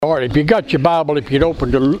start. If you got your Bible, if you'd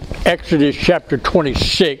open to Exodus chapter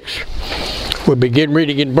 26, we'll begin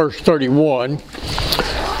reading in verse 31.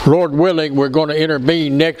 Lord willing, we're going to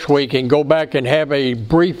intervene next week and go back and have a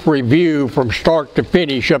brief review from start to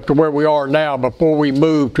finish up to where we are now before we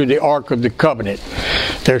move to the Ark of the Covenant.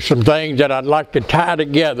 There's some things that I'd like to tie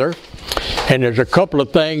together, and there's a couple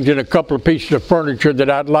of things and a couple of pieces of furniture that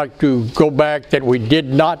I'd like to go back that we did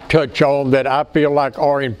not touch on that I feel like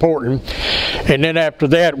are important. And then after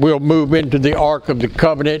that, we'll move into the Ark of the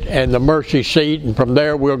Covenant and the mercy seat, and from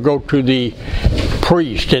there we'll go to the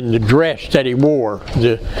priest and the dress that he wore,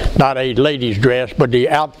 not a lady's dress, but the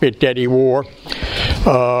outfit that he wore.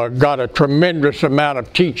 Got a tremendous amount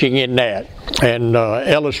of teaching in that and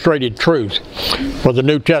illustrated truth for the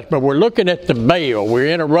New Testament. We're looking at the veil.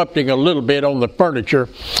 We're interrupting a little bit on the furniture.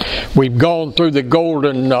 We've gone through the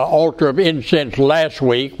golden altar of incense last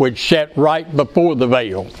week, which sat right before the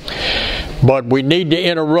veil. But we need to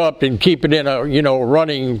interrupt and keep it in a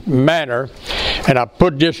running manner. And I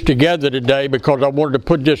put this together today because I wanted to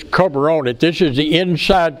put this cover on it. This is the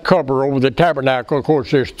inside cover over the tabernacle. Of course,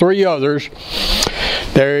 there's three others.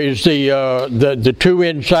 There is the two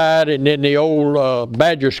inside, and then the old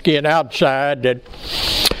badger skin outside that,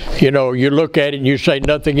 you look at it and you say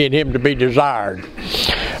nothing in him to be desired.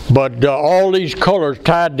 But all these colors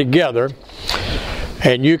tied together,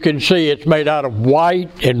 and you can see it's made out of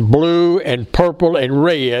white and blue and purple and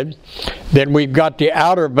red. Then we've got the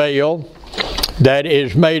outer veil that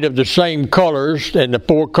is made of the same colors, and the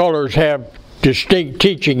four colors have distinct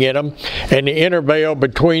teaching in them, and the inner veil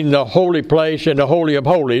between the holy place and the Holy of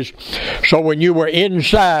Holies. So when you were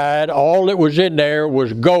inside, all that was in there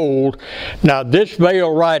was gold. Now this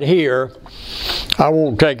veil right here, I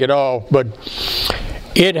won't take it off, but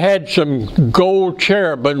it had some gold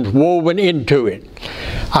cherubims woven into it.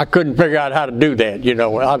 I couldn't figure out how to do that. I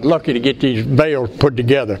was lucky to get these veils put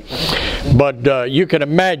together. But you can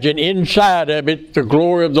imagine inside of it, the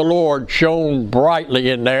glory of the Lord shone brightly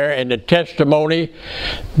in there, and the testimony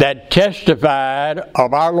that testified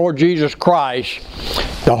of our Lord Jesus Christ,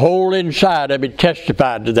 the whole inside of it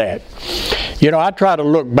testified to that. I try to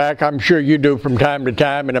look back, I'm sure you do from time to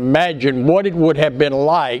time, and imagine what it would have been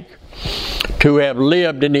like to have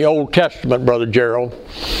lived in the Old Testament, Brother Gerald.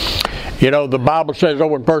 The Bible says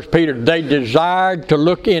over in 1 Peter, they desired to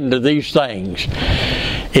look into these things.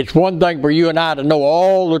 It's one thing for you and I to know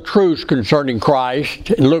all the truths concerning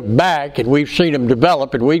Christ and look back, and we've seen them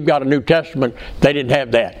develop, and we've got a New Testament. They didn't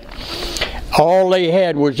have that. All they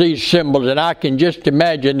had was these symbols, and I can just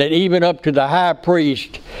imagine that even up to the high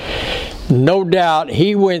priest, no doubt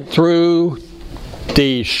he went through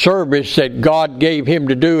the service that God gave him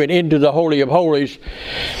to do and into the Holy of Holies.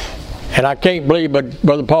 And I can't believe, but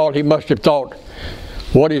Brother Paul, he must have thought,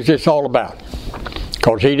 what is this all about?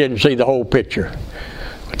 Because he didn't see the whole picture.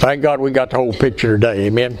 Thank God we got the whole picture today,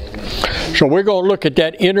 amen? So we're going to look at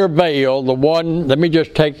that inner veil, the one, let me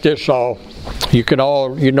just take this off. You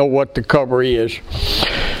know what the cover is.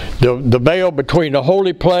 The veil between the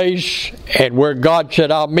holy place and where God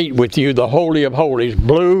said, I'll meet with you, the Holy of Holies,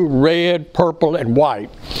 blue, red, purple, and white.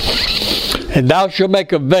 And thou shalt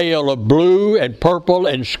make a veil of blue and purple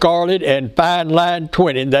and scarlet and fine lined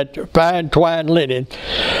twined linen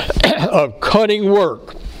of cunning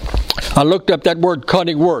work. I looked up that word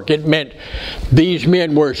cunning work. It meant these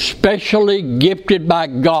men were specially gifted by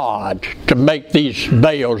God to make these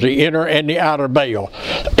veils, the inner and the outer veil.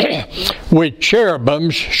 With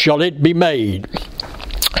cherubims shall it be made.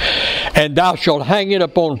 And thou shalt hang it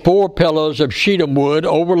upon 4 pillars of shittim wood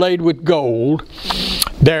overlaid with gold.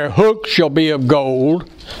 Their hooks shall be of gold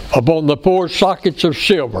upon the 4 sockets of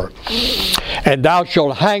silver. And thou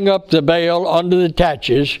shalt hang up the veil under the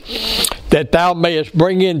taches, that thou mayest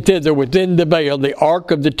bring in thither within the veil the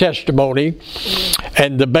ark of the testimony.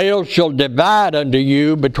 And the veil shall divide unto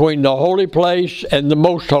you between the holy place and the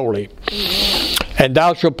most holy. And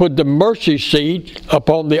thou shalt put the mercy seat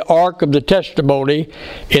upon the ark of the testimony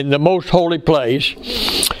in the most holy place.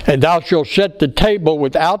 And thou shalt set the table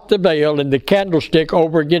without the veil and the candlestick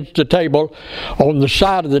over against the table on the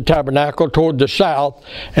side of the tabernacle toward the south.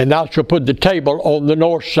 And thou shalt put the table on the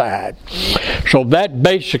north side. So that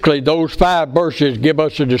basically, those 5 verses give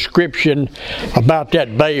us a description about that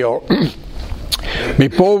veil.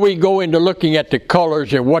 Before we go into looking at the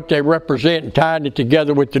colors and what they represent and tying it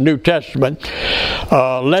together with the New Testament,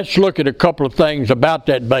 let's look at a couple of things about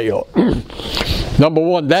that veil. Number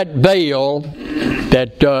one, that veil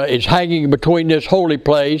that is hanging between this holy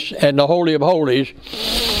place and the Holy of Holies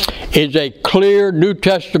is a clear New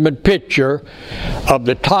Testament picture of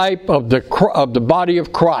the type of the body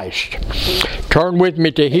of Christ. Turn with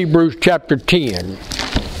me to Hebrews chapter 10.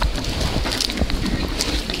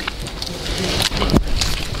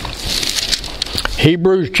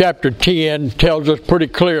 Hebrews chapter 10 tells us pretty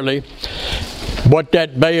clearly what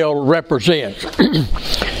that veil represents.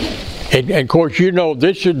 And of course, you know,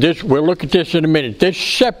 this. We'll look at this in a minute. This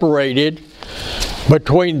separated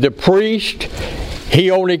between the priest.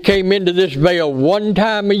 He only came into this veil one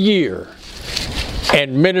time a year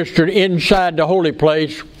and ministered inside the holy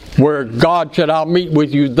place where God said, I'll meet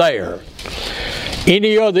with you there.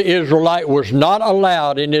 Any other Israelite was not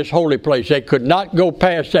allowed in this holy place. They could not go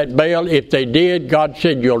past that veil. If they did, God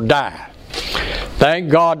said, you'll die.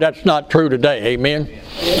 Thank God that's not true today. Amen.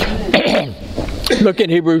 Look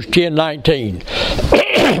at Hebrews 10:19.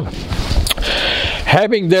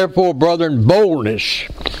 Having therefore, brethren, boldness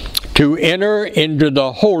to enter into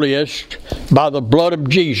the holiest by the blood of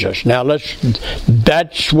Jesus. Now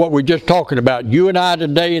that's what we're just talking about. You and I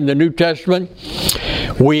today in the New Testament,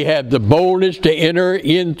 we have the boldness to enter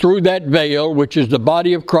in through that veil, which is the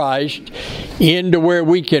body of Christ, into where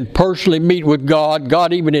we can personally meet with God.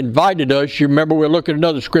 God even invited us. You remember, we'll look at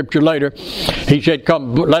another scripture later. He said,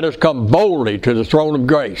 "Come, let us come boldly to the throne of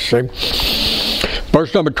grace." See?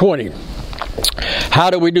 Verse number 20. How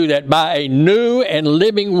do we do that? By a new and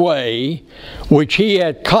living way, which He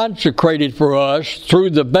hath consecrated for us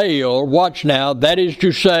through the veil. Watch now, that is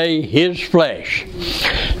to say, His flesh.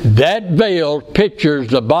 That veil pictures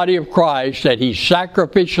the body of Christ that He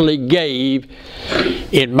sacrificially gave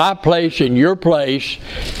in my place, in your place,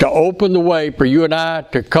 to open the way for you and I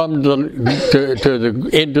to come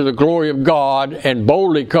into the glory of God and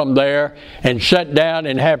boldly come there and sit down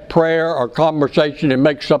and have prayer or conversation and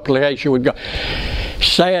make supplication with God.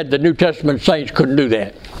 Sad the New Testament saints couldn't do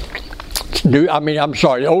that.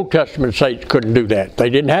 The Old Testament saints couldn't do that. They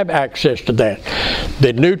didn't have access to that.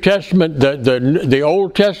 The New Testament, the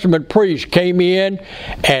Old Testament priest came in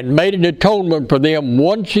and made an atonement for them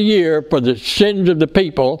once a year for the sins of the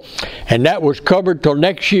people, and that was covered till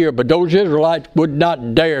next year. But those Israelites would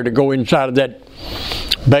not dare to go inside of that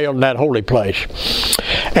veil in that holy place.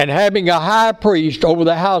 And having a high priest over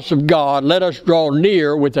the house of God, let us draw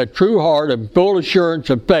near with a true heart and full assurance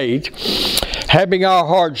of faith, having our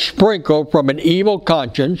hearts sprinkled from an evil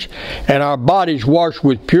conscience and our bodies washed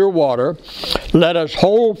with pure water. Let us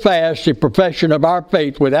hold fast the profession of our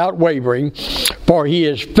faith without wavering, for He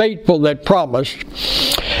is faithful that promised.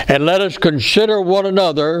 And let us consider one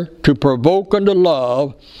another to provoke unto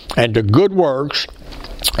love and to good works,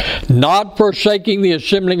 not forsaking the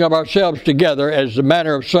assembling of ourselves together, as the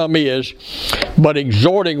manner of some is, but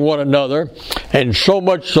exhorting one another, and so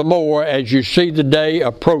much the more as you see the day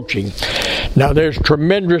approaching. Now there's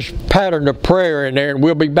tremendous pattern of prayer in there, and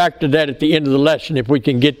we'll be back to that at the end of the lesson if we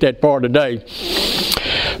can get that far today.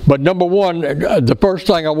 But number one, the first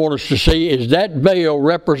thing I want us to see is that veil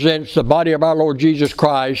represents the body of our Lord Jesus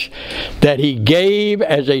Christ that He gave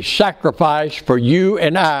as a sacrifice for you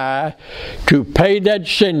and I to pay that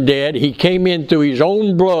sin debt. He came in through His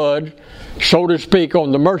own blood, so to speak,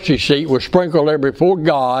 on the mercy seat, was sprinkled there before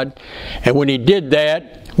God. And when He did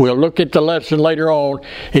that, we'll look at the lesson later on,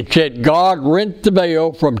 it said God rent the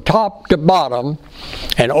veil from top to bottom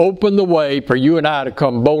and opened the way for you and I to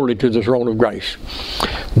come boldly to the throne of grace.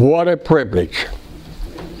 What a privilege.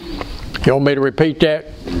 You want me to repeat that?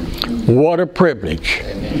 What a privilege.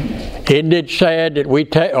 Isn't it sad that we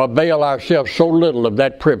avail ourselves so little of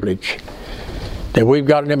that privilege, that we've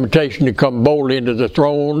got an invitation to come boldly into the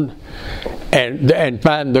throne and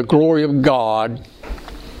find the glory of God,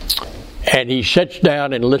 and He sits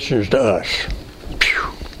down and listens to us.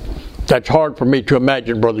 Whew. That's hard for me to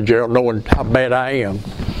imagine, Brother Gerald, knowing how bad I am.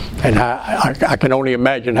 And I can only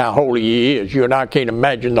imagine how holy He is. You and I can't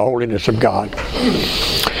imagine the holiness of God.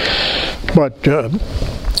 But,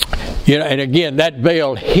 and again, that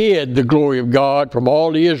veil hid the glory of God from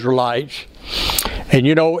all the Israelites. And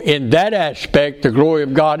in that aspect, the glory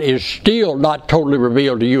of God is still not totally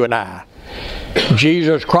revealed to you and I.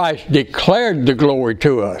 Jesus Christ declared the glory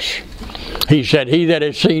to us. He said, "He that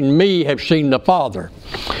has seen me have seen the Father."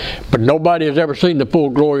 But nobody has ever seen the full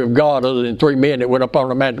glory of God other than 3 men that went up on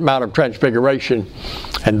the Mount of Transfiguration.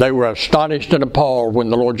 And they were astonished and appalled when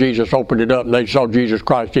the Lord Jesus opened it up and they saw Jesus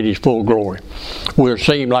Christ in His full glory. We'll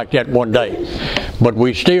see Him like that one day. But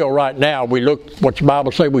we still, right now, we look, what's the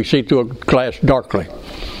Bible say? We see through a glass darkly.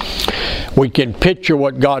 We can picture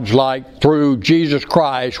what God's like through Jesus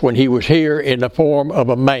Christ when He was here in the form of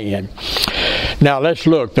a man. Now let's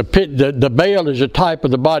look. The veil is a type of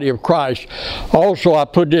the body of Christ. Also, I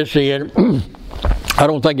put this in. I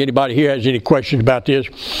don't think anybody here has any questions about this.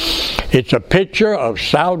 It's a picture of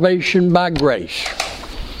salvation by grace.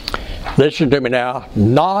 Listen to me now.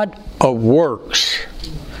 Not of works.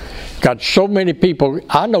 Got so many people.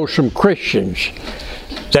 I know some Christians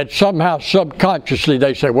that somehow subconsciously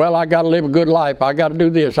they say, well, I got to live a good life. I got to do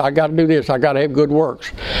this. I got to do this. I got to have good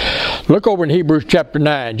works. Look over in Hebrews chapter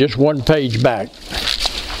 9, just one page back.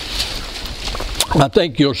 I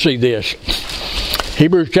think you'll see this.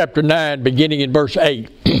 Hebrews chapter 9, beginning in verse 8.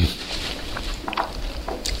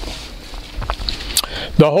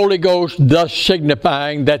 The Holy Ghost thus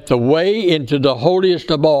signifying that the way into the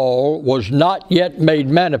holiest of all was not yet made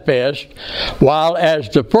manifest, while as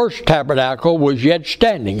the first tabernacle was yet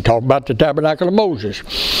standing. Talk about the tabernacle of Moses,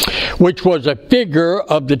 which was a figure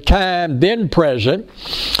of the time then present,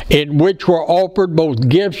 in which were offered both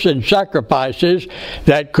gifts and sacrifices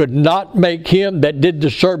that could not make him that did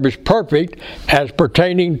the service perfect, as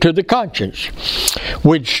pertaining to the conscience,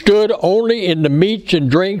 which stood only in the meats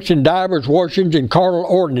and drinks and divers washings and carnal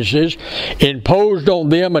ordinances imposed on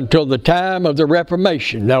them until the time of the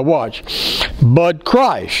Reformation. Now watch. But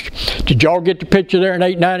Christ. Did y'all get the picture there in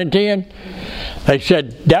 8, 9, and 10? They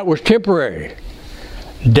said that was temporary.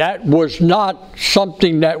 That was not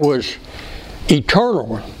something that was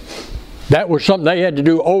eternal. That was something they had to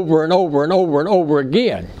do over and over and over and over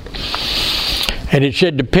again. And it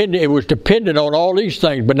said it was dependent on all these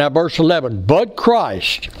things. But now verse 11. But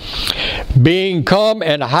Christ, being come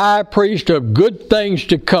and high priest of good things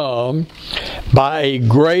to come, by a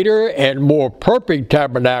greater and more perfect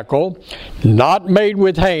tabernacle, not made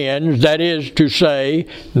with hands, that is to say,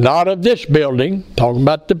 not of this building, talking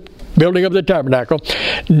about the building of the tabernacle,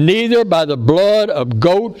 neither by the blood of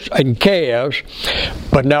goats and calves.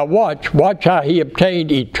 But now watch how he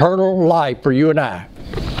obtained eternal life for you and I.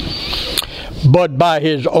 But by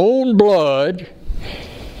his own blood,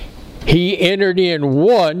 he entered in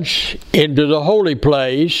once into the holy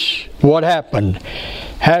place. What happened?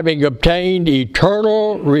 Having obtained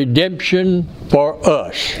eternal redemption for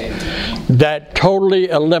us. That totally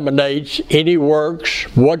eliminates any works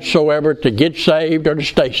whatsoever to get saved or to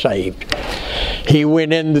stay saved. He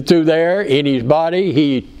went in through there in his body.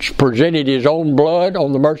 He presented his own blood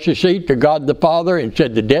on the mercy seat to God the Father and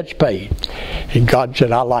said, the debt's paid. And God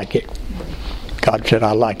said, I like it. God said,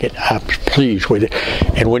 I like it. I'm pleased with it.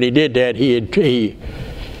 And when he did that, he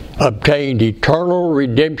obtained eternal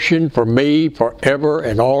redemption for me forever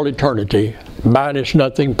and all eternity, minus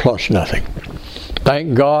nothing, plus nothing.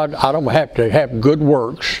 Thank God I don't have to have good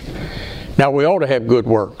works. Now, we ought to have good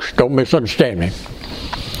works. Don't misunderstand me.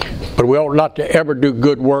 But we ought not to ever do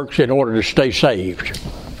good works in order to stay saved.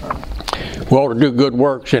 We ought to do good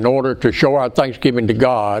works in order to show our thanksgiving to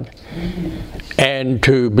God and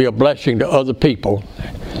to be a blessing to other people,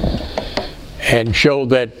 and show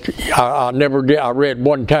that I never did. I read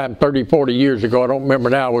one time 30, 40 years ago, I don't remember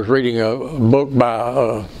now, I was reading a book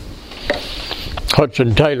by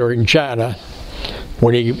Hudson Taylor in China.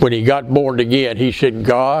 When he got born again, he said,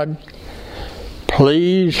 God,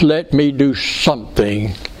 please let me do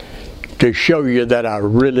something to show you that I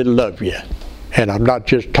really love you, and I'm not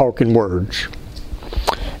just talking words.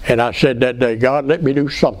 And I said that day, God, let me do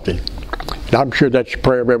something. And I'm sure that's the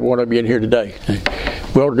prayer of every one of you in here today.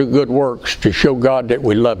 We ought to do good works to show God that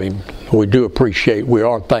we love him. We do appreciate, we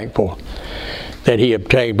are thankful that he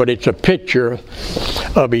obtained. But it's a picture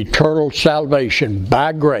of eternal salvation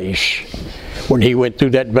by grace when he went through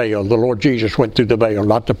that veil. The Lord Jesus went through the veil,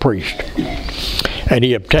 not the priest. And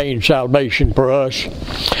he obtained salvation for us.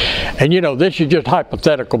 And you know, this is just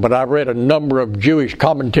hypothetical, but I've read a number of Jewish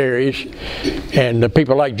commentaries, and the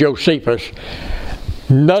people like Josephus,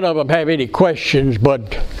 none of them have any questions,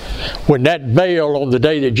 but when that veil on the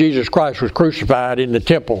day that Jesus Christ was crucified in the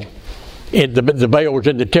temple, the veil was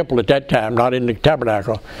in the temple at that time, not in the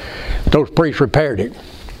tabernacle, those priests repaired it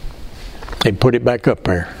and put it back up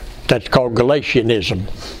there. That's called Galatianism.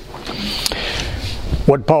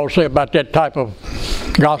 What did Paul say about that type of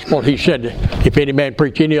gospel? He said, if any man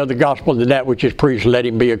preach any other gospel than that which is preached, let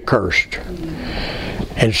him be accursed.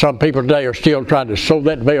 And some people today are still trying to sew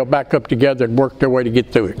that veil back up together and work their way to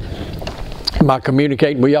get through it. Am I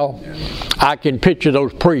communicating with y'all? I can picture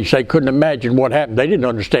those priests. They couldn't imagine what happened. They didn't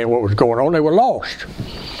understand what was going on. They were lost.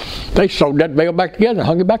 They sewed that veil back together and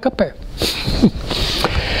hung it back up there.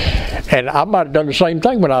 And I might have done the same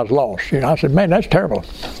thing when I was lost. I said, man, that's terrible.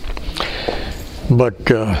 But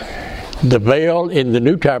the veil in the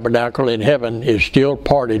new tabernacle in heaven is still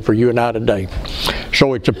parted for you and I today.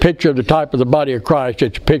 So it's a picture of the type of the body of Christ.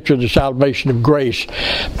 It's a picture of the salvation of grace,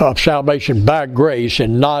 of salvation by grace,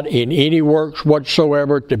 and not in any works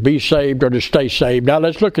whatsoever to be saved or to stay saved. Now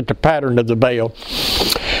let's look at the pattern of the veil.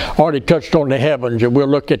 Already touched on the heavens, and we'll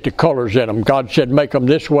look at the colors in them. God said make them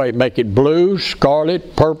this way. Make it blue,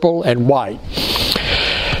 scarlet, purple, and white.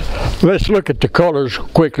 Let's look at the colors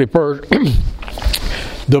quickly first.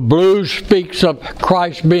 The blue speaks of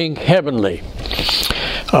Christ being heavenly.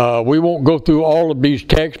 We won't go through all of these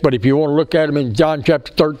texts, but if you want to look at them in John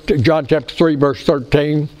chapter 3, verse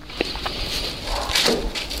 13.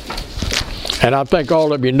 And I think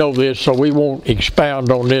all of you know this, so we won't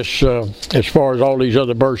expound on this as far as all these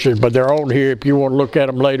other verses, but they're on here if you want to look at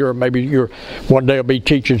them later, or maybe one day I'll be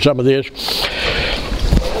teaching some of this.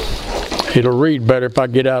 It'll read better if I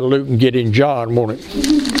get out of Luke and get in John, won't it?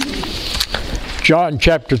 John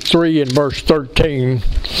chapter 3 and verse 13.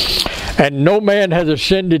 And no man hath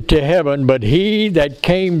ascended to heaven, but he that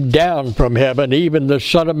came down from heaven, even the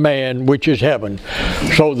Son of Man, which is heaven.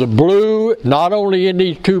 So the blue, not only in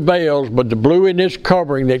these two veils, but the blue in this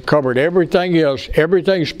covering that covered everything else,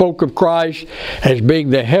 everything spoke of Christ as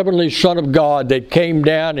being the heavenly Son of God that came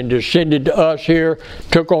down and descended to us here,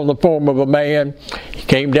 took on the form of a man. He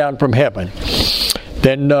came down from heaven.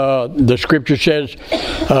 Then the scripture says,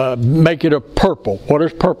 make it of purple. What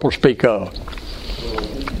does purple speak of?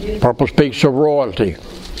 Purple speaks of royalty.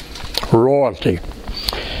 Royalty.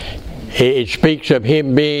 It speaks of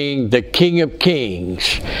him being the King of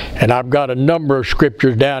Kings. And I've got a number of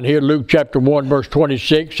scriptures down here. Luke chapter 1 verse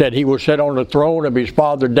 26 said he will sit on the throne of his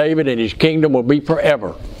father David and his kingdom will be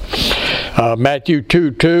forever. Matthew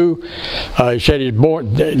 2:2 he said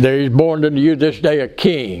there is born unto you this day a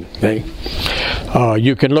king.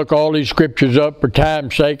 You can look all these scriptures up for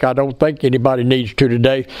time's sake. I don't think anybody needs to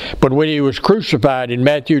today. But when he was crucified in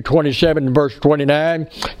Matthew 27 verse 29,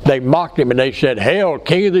 they mocked him and they said, "Hail,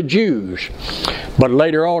 King of the Jews." But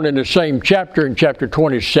later on in the same chapter, in chapter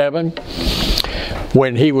 27,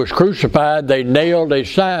 when he was crucified, they nailed a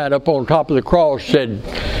sign up on top of the cross that said,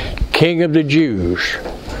 "King of the Jews."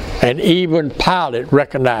 And even Pilate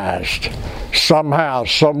recognized somehow,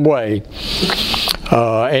 some way.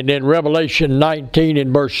 And then Revelation 19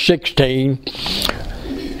 and verse 16,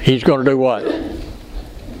 he's going to do what?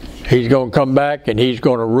 He's going to come back and he's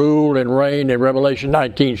going to rule and reign. And Revelation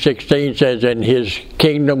 19:16 says, and his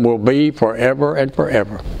kingdom will be forever and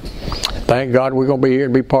forever. Thank God we're going to be here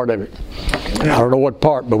and be part of it. I don't know what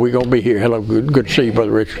part, but we're going to be here. Hello, good to see you,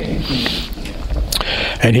 Brother Richard.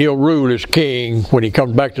 And he'll rule as king when he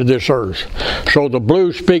comes back to this earth. So the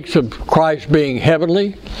blue speaks of Christ being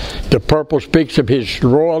heavenly. The purple speaks of his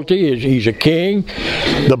royalty, he's a king.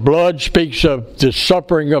 The blood speaks of the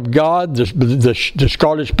suffering of God. The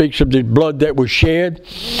scarlet speaks of the blood that was shed.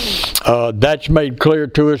 That's made clear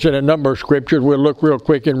to us in a number of scriptures. We'll look real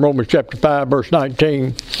quick in Romans chapter 5, verse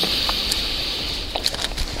 19.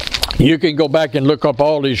 You can go back and look up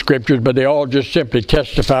all these scriptures, but they all just simply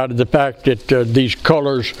testify to the fact that these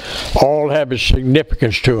colors all have a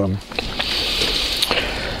significance to them.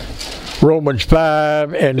 Romans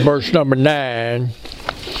 5 and verse number 9.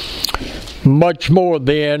 Much more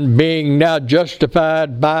then, being now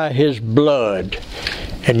justified by his blood.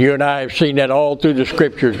 And you and I have seen that all through the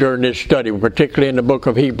scriptures during this study, particularly in the book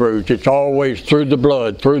of Hebrews. It's always through the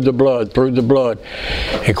blood, through the blood, through the blood.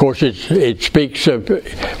 And of course, it speaks of,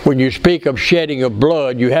 when you speak of shedding of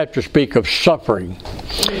blood, you have to speak of suffering.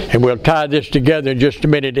 And we'll tie this together in just a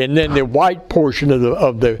minute. And then the white portion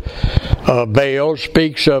of the veil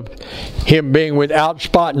speaks of him being without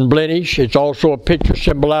spot and blemish. It's also a picture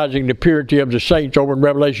symbolizing the purity of the saints over in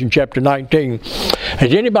Revelation chapter 19.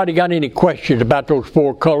 Has anybody got any questions about those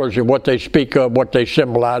four colors and what they speak of, what they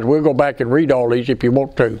symbolize? We'll go back and read all these if you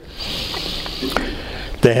want to.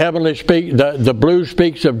 The heavenly the blue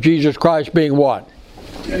speaks of Jesus Christ being what?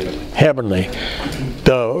 Heavenly.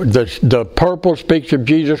 The purple speaks of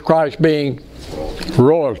Jesus Christ being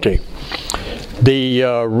royalty.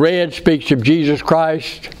 The red speaks of Jesus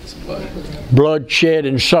Christ, blood shed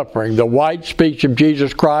and suffering. The white speaks of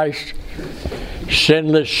Jesus Christ,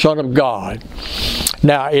 sinless Son of God.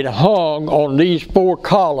 Now it hung on these four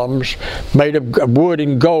columns made of wood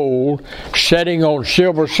and gold, setting on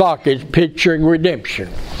silver sockets, picturing redemption.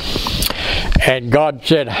 And God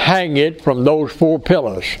said, hang it from those four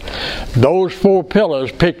pillars. Those four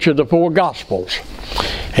pillars picture the four Gospels.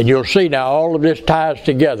 And you'll see now all of this ties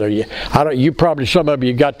together. You probably, some of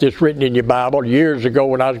you got this written in your Bible. Years ago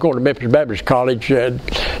when I was going to Memphis Baptist College,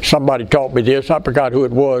 somebody taught me this. I forgot who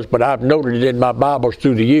it was, but I've noted it in my Bibles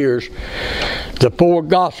through the years. The four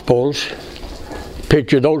Gospels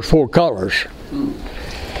picture those four colors.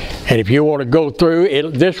 And if you want to go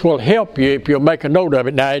through, this will help you if you'll make a note of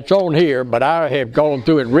it. Now, it's on here, but I have gone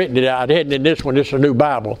through and written it out. I hadn't in this one. This is a new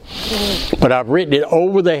Bible. But I've written it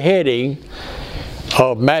over the heading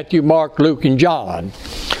of Matthew, Mark, Luke, and John.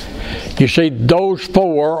 You see, those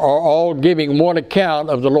four are all giving one account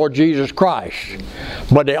of the Lord Jesus Christ.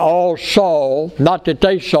 But they all saw, not that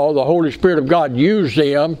they saw, the Holy Spirit of God used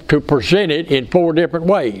them to present it in four different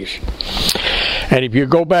ways. And if you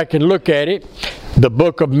go back and look at it, The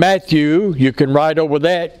book of Matthew, you can write over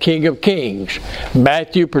that, King of Kings.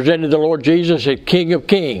 Matthew presented the Lord Jesus as King of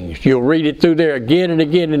Kings. You'll read it through there again and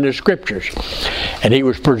again in the Scriptures. And he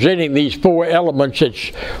was presenting these four elements that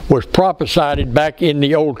was prophesied back in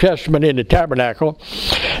the Old Testament in the tabernacle.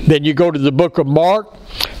 Then you go to the book of Mark.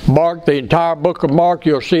 Mark, the entire book of Mark,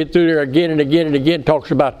 you'll see it through there again and again and again,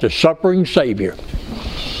 talks about the suffering Savior.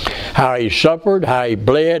 How he suffered, how he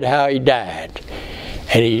bled, how he died.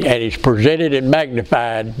 And he's presented and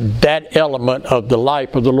magnified that element of the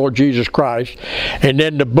life of the Lord Jesus Christ. And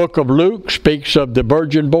then the book of Luke speaks of the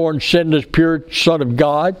virgin-born, sinless, pure Son of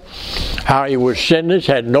God. How he was sinless,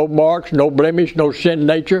 had no marks, no blemish, no sin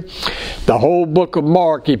nature. The whole book of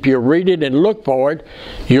Mark, if you read it and look for it,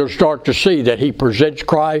 you'll start to see that he presents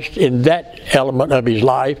Christ in that element of his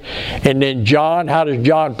life. And then John, how does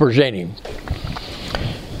John present him?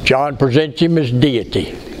 John presents him as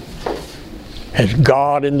deity, as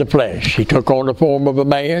God in the flesh. He took on the form of a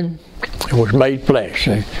man and was made flesh.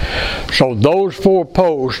 So those four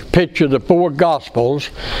posts picture the four Gospels.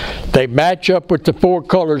 They match up with the four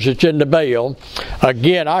colors that's in the veil.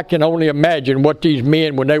 Again, I can only imagine what these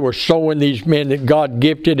men, when they were sewing these men that God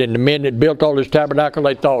gifted and the men that built all this tabernacle,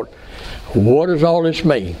 they thought, what does all this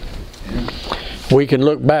mean? We can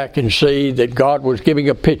look back and see that God was giving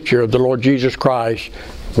a picture of the Lord Jesus Christ,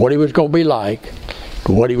 what he was going to be like,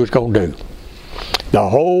 what he was going to do. The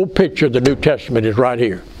whole picture of the New Testament is right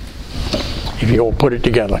here, if you want to put it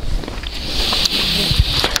together.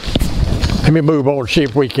 Let me move on and see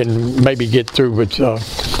if we can maybe get through with,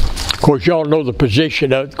 of course, y'all know the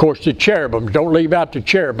position of course, the cherubims. Don't leave out the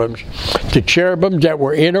cherubims. The cherubims that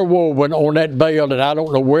were interwoven on that veil, and I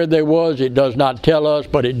don't know where they was. It does not tell us,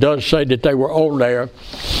 but it does say that they were on there.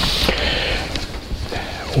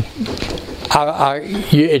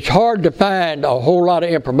 It's hard to find a whole lot of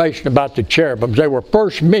information about the cherubims. They were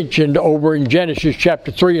first mentioned over in Genesis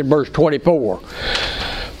chapter 3 and verse 24.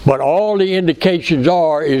 But all the indications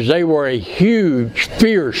is they were a huge,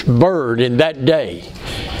 fierce bird in that day.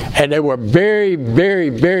 And they were very, very,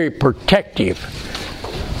 very protective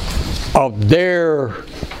of their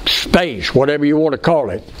space, whatever you want to call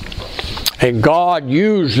it. And God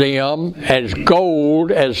used them as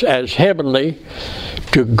gold, as heavenly,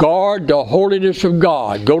 to guard the holiness of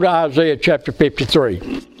God. Go to Isaiah chapter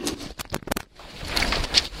 53.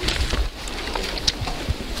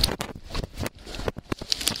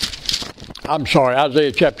 I'm sorry,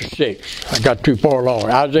 Isaiah chapter 6. I got too far along.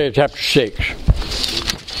 Isaiah chapter 6.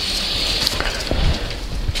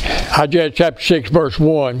 Isaiah chapter 6 verse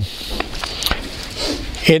 1.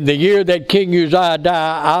 In the year that King Uzziah died,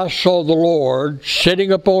 I saw the Lord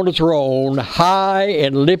sitting upon a throne, high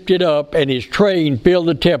and lifted up, and his train filled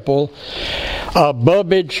the temple.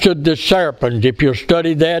 Above it stood the seraphims. If you'll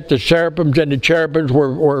study that, the seraphims and the cherubims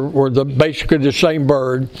were basically the same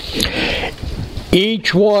bird.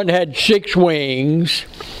 Each one had 6 wings.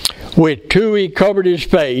 With 2 he covered his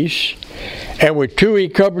face, and with 2 he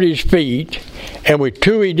covered his feet, and with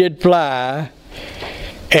 2 he did fly.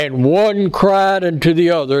 And one cried unto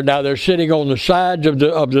the other. Now they're sitting on the sides of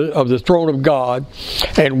the throne of God.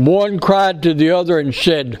 And one cried to the other and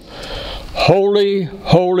said, Holy,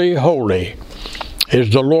 holy, holy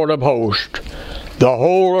is the Lord of hosts. The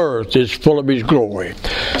whole earth is full of his glory.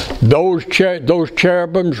 Those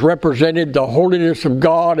cherubims represented the holiness of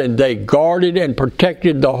God, and they guarded and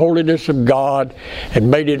protected the holiness of God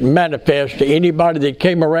and made it manifest to anybody that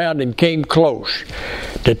came around and came close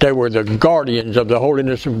that they were the guardians of the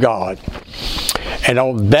holiness of God. And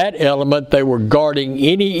on that element, they were guarding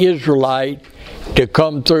any Israelite to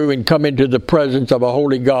come through and come into the presence of a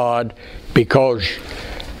holy God, because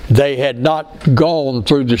they had not gone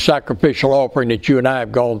through the sacrificial offering that you and I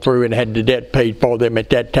have gone through and had the debt paid for them at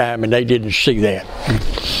that time, and they didn't see that.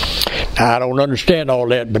 Now, I don't understand all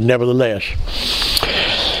that, but nevertheless.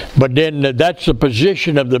 But then that's the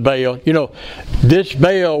position of the veil. You know, this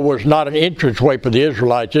veil was not an entranceway for the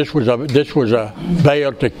Israelites. This was a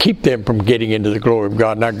veil to keep them from getting into the glory of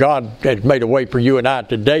God. Now, God has made a way for you and I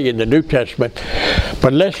today in the New Testament.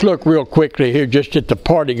 But let's look real quickly here just at the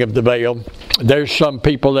parting of the veil. There's some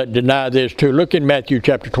people that deny this too. Look in Matthew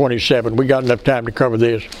chapter 27. We got enough time to cover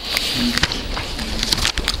this.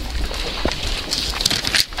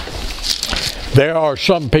 There are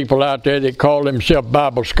some people out there that call themselves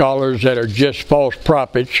Bible scholars that are just false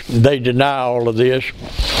prophets. They deny all of this.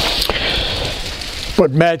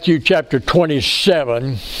 But Matthew chapter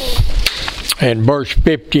 27 and verse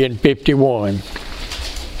 50 and 51.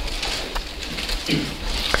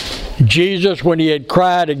 Jesus, when he had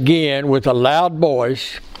cried again with a loud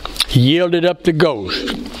voice, yielded up the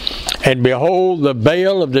ghost. And behold, the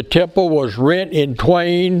veil of the temple was rent in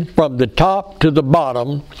twain from the top to the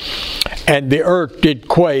bottom, and the earth did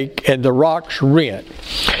quake, and the rocks rent.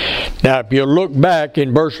 Now, if you look back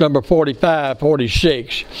in verse number 45,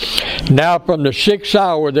 46, now from the 6th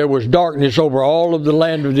hour there was darkness over all of the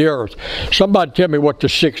land of the earth. Somebody tell me what the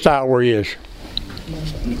 6th hour is.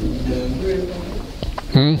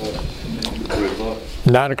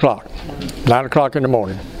 9 o'clock. 9 o'clock in the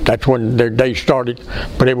morning. That's when their day started.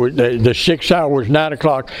 But it was the 6th hour was 9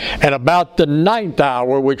 o'clock. And about the 9th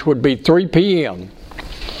hour, which would be 3 p.m.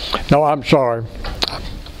 No, I'm sorry.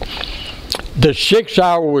 The 6th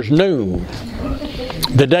hour was noon.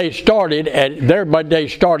 The day started their day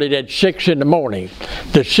started at 6 in the morning.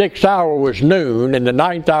 The 6th hour was noon, and the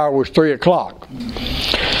 9th hour was 3 o'clock.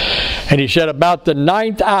 And he said, about the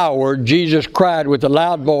 9th hour, Jesus cried with a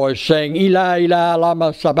loud voice, saying, Eli, Eli,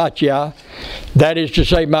 lama sabachthani. That is to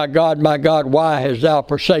say, my God, why hast thou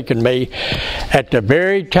forsaken me? At the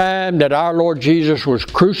very time that our Lord Jesus was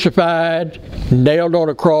crucified, nailed on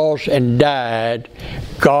a cross, and died,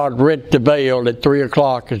 God rent the veil at 3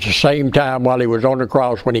 o'clock at the same time while he was on the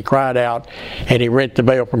cross when he cried out, and he rent the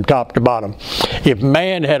veil from top to bottom. If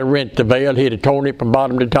man had rent the veil, he'd have torn it from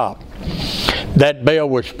bottom to top. That veil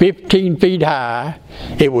was 15 feet high.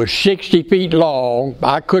 It was 60 feet long.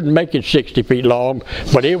 I couldn't make it 60 feet long,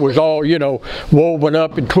 but it was all, woven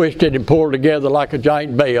up and twisted and pulled together like a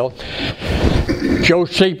giant veil.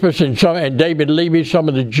 Josephus and David Levy, some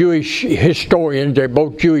of the Jewish historians, they're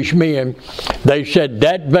both Jewish men, they said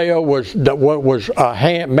that veil was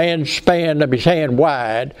a man's span of his hand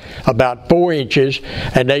wide, about 4 inches,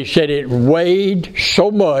 and they said it weighed so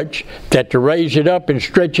much that to raise it up and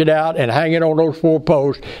stretch it out and hang it on those 4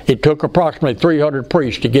 posts, it took approximately 300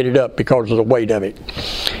 priests to get it up because of the weight of it.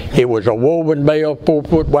 It was a woven veil,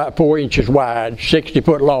 4 inches wide, 60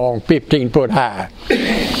 foot long, 15 foot high.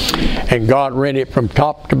 And God rent it from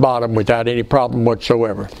top to bottom without any problem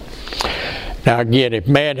whatsoever. Now again, if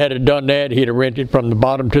man had done that, he'd have rented from the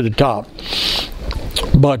bottom to the top.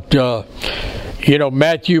 But,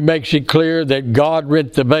 Matthew makes it clear that God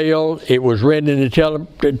rent the veil. It was rent in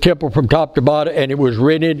the temple from top to bottom, and it was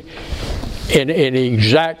rented in the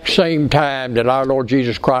exact same time that our Lord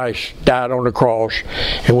Jesus Christ died on the cross.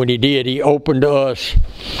 And when he did, he opened to us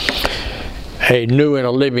a new and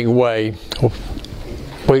a living way.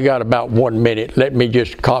 We got about 1 minute. Let me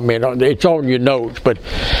just comment on it. It's on your notes, but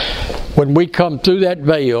when we come through that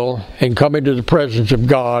veil and come into the presence of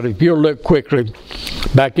God, if you'll look quickly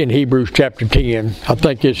back in Hebrews chapter 10, I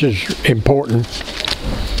think this is important.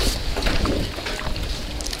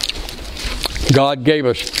 God gave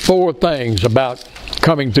us 4 things about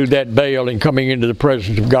coming through that veil and coming into the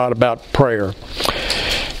presence of God about prayer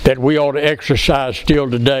that we ought to exercise still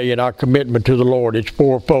today in our commitment to the Lord. It's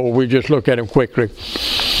 4-fold. We just look at them quickly.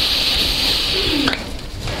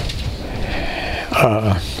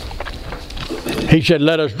 He said,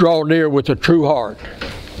 let us draw near with a true heart.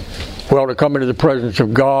 We ought to come into the presence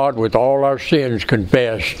of God with all our sins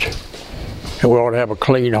confessed. And we ought to have a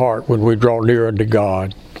clean heart when we draw near unto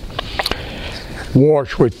God.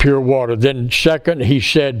 Wash with pure water. Then second, he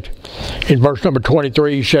said, in verse number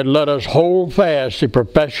 23, he said, let us hold fast the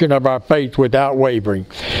profession of our faith without wavering.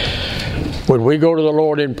 When we go to the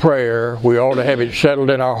Lord in prayer, we ought to have it settled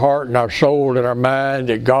in our heart and our soul and our mind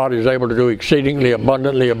that God is able to do exceedingly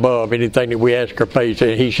abundantly above anything that we ask or faith.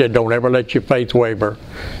 And he said, don't ever let your faith waver,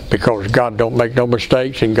 because God don't make no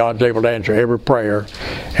mistakes, and God's able to answer every prayer.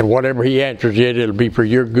 And whatever he answers it'll be for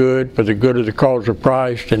your good, for the good of the cause of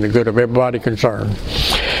Christ, and the good of everybody concerned.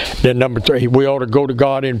 Then number 3, we ought to go to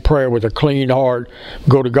God in prayer with a clean heart,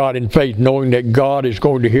 go to God in faith, knowing that God is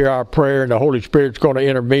going to hear our prayer and the Holy Spirit's going to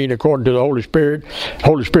intervene according to the Holy Spirit. The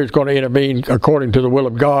Holy Spirit's going to intervene according to the will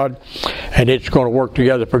of God, and it's going to work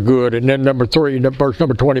together for good. And then number 3, verse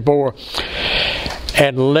number 24,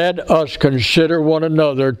 and let us consider one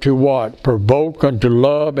another to what? Provoke unto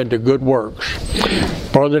love and to good works.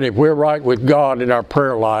 Brother, if we're right with God in our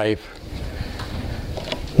prayer life,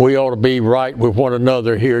 we ought to be right with one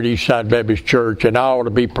another here at Eastside Baptist Church, and I ought to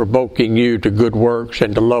be provoking you to good works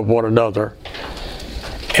and to love one another.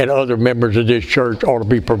 And other members of this church ought to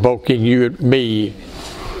be provoking me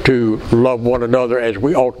to love one another as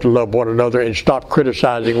we ought to love one another, and stop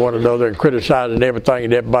criticizing one another and criticizing everything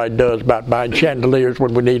that everybody does about buying chandeliers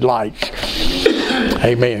when we need lights.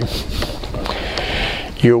 Amen.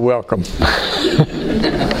 You're welcome.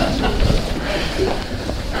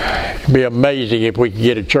 It'd be amazing if we could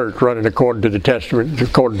get a church running according to the Testament,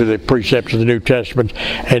 according to the precepts of the New Testament.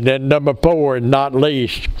 And then number 4, and not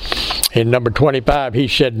least, In number 25, he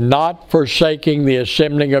said, not forsaking the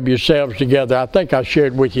assembling of yourselves together. I think I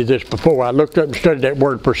shared with you this before. I looked up and studied that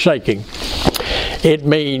word forsaking. It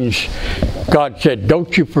means, God said,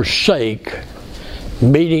 don't you forsake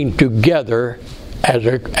meeting together as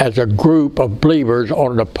a group of believers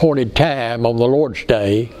on an appointed time on the Lord's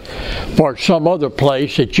Day for some other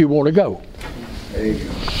place that you want to go.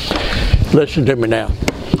 Listen to me now.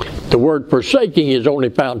 The word forsaking is only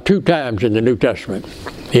found 2 times in the New Testament.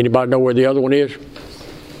 Anybody know where the other one is?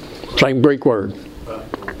 Same Greek word.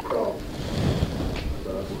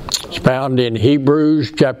 It's found in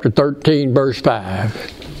Hebrews chapter 13, verse 5,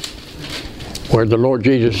 where the Lord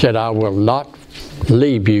Jesus said, I will not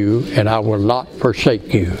leave you and I will not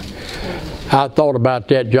forsake you. I thought about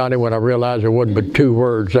that, Johnny, when I realized there wasn't but 2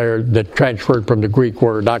 words there that transferred from the Greek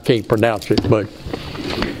word. I can't pronounce it, but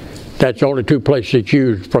that's the only 2 places it's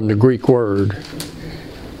used from the Greek word.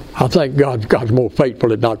 I think God's more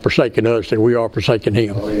faithful at not forsaking us than we are forsaking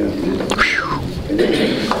Him. Oh, yeah.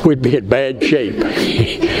 We'd be in bad shape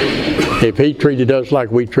if He treated us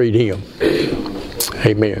like we treat Him.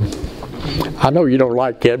 Amen. I know you don't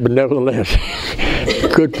like that, but nevertheless,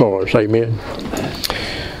 good for us. Amen.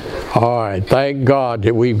 All right. Thank God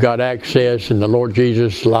that we've got access and the Lord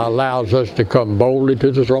Jesus allows us to come boldly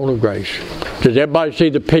to the throne of grace. Does everybody see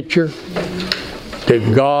the picture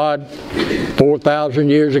that God 4,000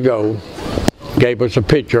 years ago gave us a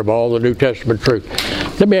picture of all the New Testament truth?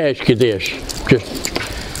 Let me ask you this. Just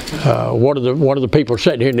one of the people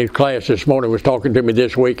sitting here in this class this morning was talking to me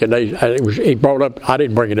this week, and he brought up, I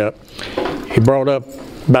didn't bring it up, he brought up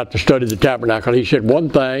about the study of the tabernacle. He said one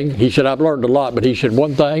thing, he said, I've learned a lot, but he said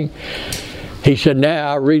one thing, he said,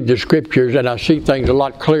 now I read the scriptures and I see things a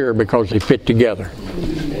lot clearer because they fit together.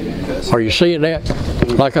 Are you seeing that?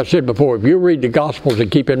 Like I said before, if you read the Gospels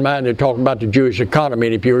and keep in mind they're talking about the Jewish economy,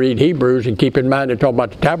 and if you read Hebrews and keep in mind they're talking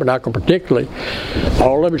about the tabernacle particularly,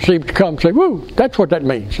 all of it seems to come and say, woo, that's what that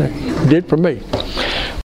means. It did for me.